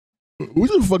Who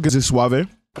the fuck is this Suave?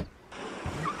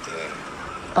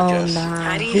 Oh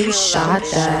nah, who shot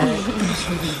that?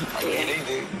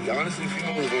 Honestly, if you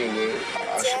know what's going on,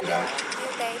 I should have.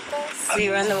 Do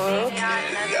you run the world?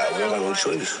 Yeah, we don't got no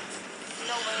choice.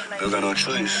 We don't got no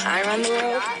choice. I run the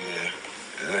world?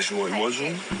 Yeah. Unless you want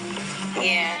Muslim?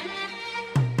 Yeah.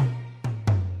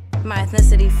 My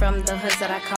ethnicity from the hoods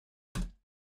that I come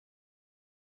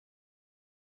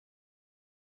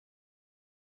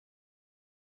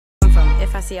from.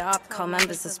 If I see a op, call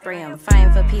members to spray them.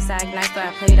 Fighting for peace, I ignite, but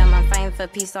I play them. I'm fighting for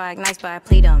peace, so I ignite, but I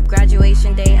play them.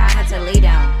 Graduation day, I had to lay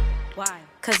down. Why?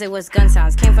 Cause it was gun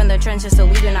sounds. Came from the trenches, so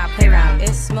we do not play around.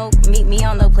 It's smoke, meet me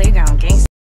on the playground. Gangsta.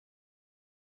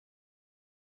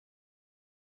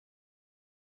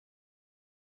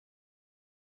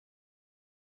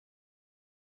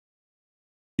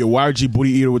 Yo, YG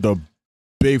Booty Eater with the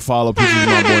big follow pictures of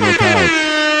my boy no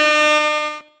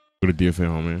couch. Go to DFA,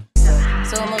 homie.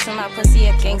 So emotional, my pussy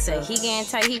a gangster. He getting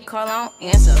tight, he call on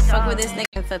answer. Fuck with this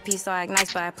nigga for peace, so I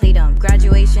ignite, but I play them.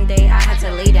 Graduation day, I had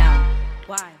to lay down.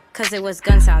 Why? Cause it was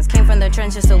gun sounds. Came from the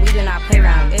trenches, so we do not play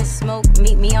around. It's smoke,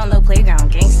 meet me on the playground.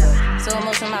 Gangster. So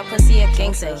emotional, my pussy a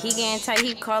gangster. He getting tight,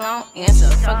 he call on answer.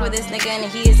 Fuck with this nigga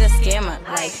and he is a scammer.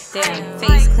 Like, damn,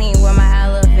 face clean, wear my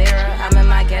aloe vera. I'm in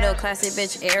my ghetto classic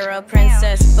bitch era.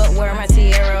 Princess, but wear my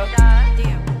tiara.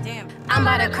 I'm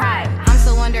about to cry. I'm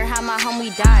still wonder how my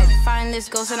homie died. Find this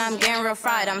ghost and I'm getting real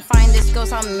fried. I'm finding this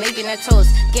ghost, I'm making a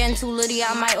toast. Getting too litty,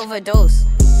 I might overdose.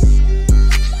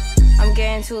 I'm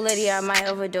getting too litty, I might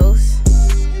overdose.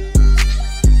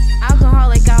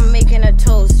 Alcoholic, I'm making a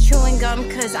toast. Chewing gum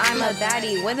cause I'm a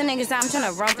baddie. Where the niggas I'm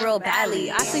trying to rump real badly.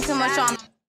 I sleep too much on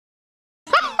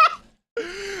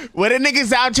Where the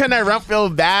niggas out trying to rump real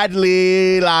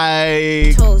badly,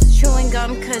 like toast. Chewing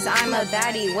gum cause I'm a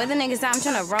baddie. Where the niggas I'm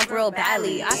trying to rump real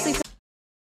badly. I sleep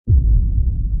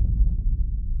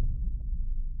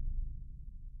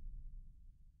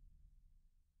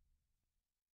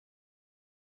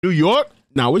New York?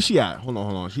 Nah, where she at? Hold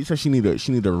on. She said she need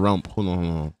a rump.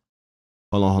 Hold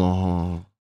on.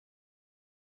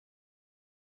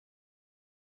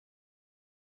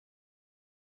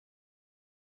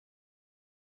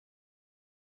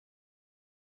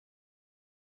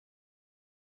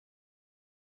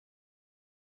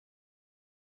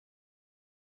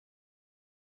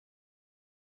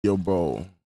 Yo, bro.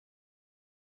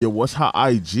 Yo, what's her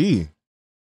IG?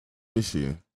 Is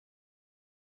she?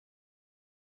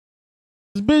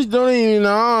 This bitch don't even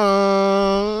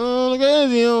know. Look at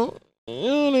you. You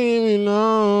don't even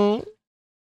know.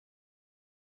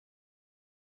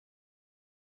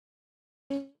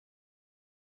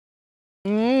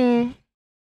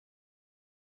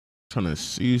 Trying to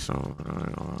see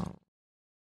something.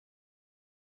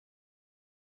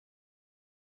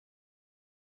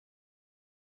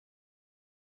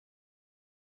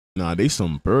 Nah, they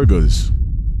some burgers.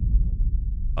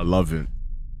 I love it.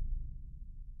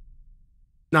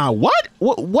 Nah, what I'm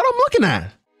looking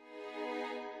at?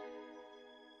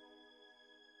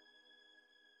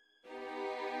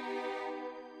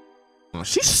 Oh,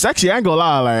 she's sexy. I ain't gonna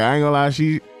lie. Like, I ain't gonna lie.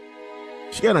 She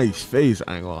got a nice face.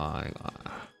 I ain't gonna lie.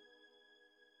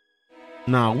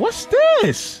 Nah, what's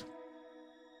this?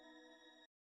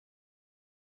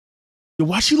 Yo,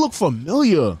 why she look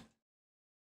familiar?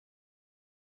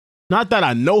 Not that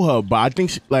I know her, but I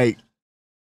think she, like,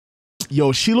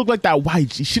 yo, she looked like that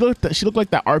YG. She looked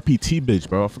like that RPT bitch,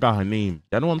 bro. I forgot her name.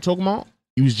 Y'all know what I'm talking about?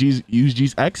 Use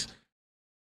G's ex.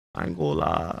 I ain't gonna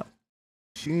lie.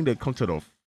 She need to come to the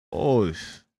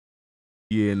floors.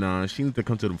 Yeah, nah. She need to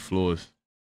come to the floors.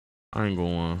 I ain't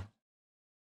going.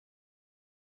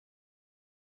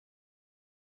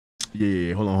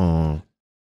 Yeah, hold on.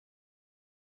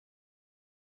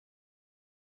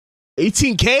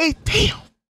 18K? Damn.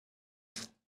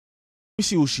 Let me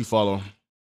see who she follow.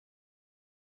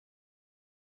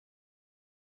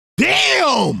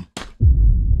 Damn!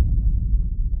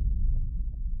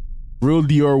 Real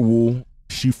Dior Woo.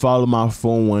 She followed my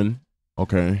phone one.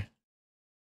 Okay.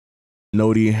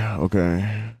 Noti.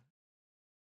 Okay.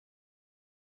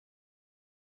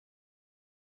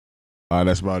 Alright,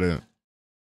 that's about it.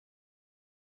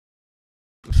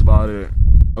 That's about it.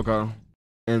 Okay.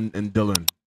 And Dylan.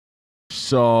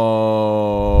 So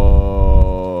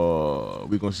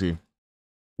we gonna see.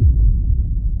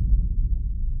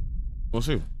 We'll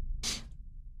see.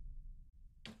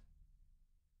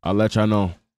 I'll let y'all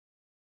know.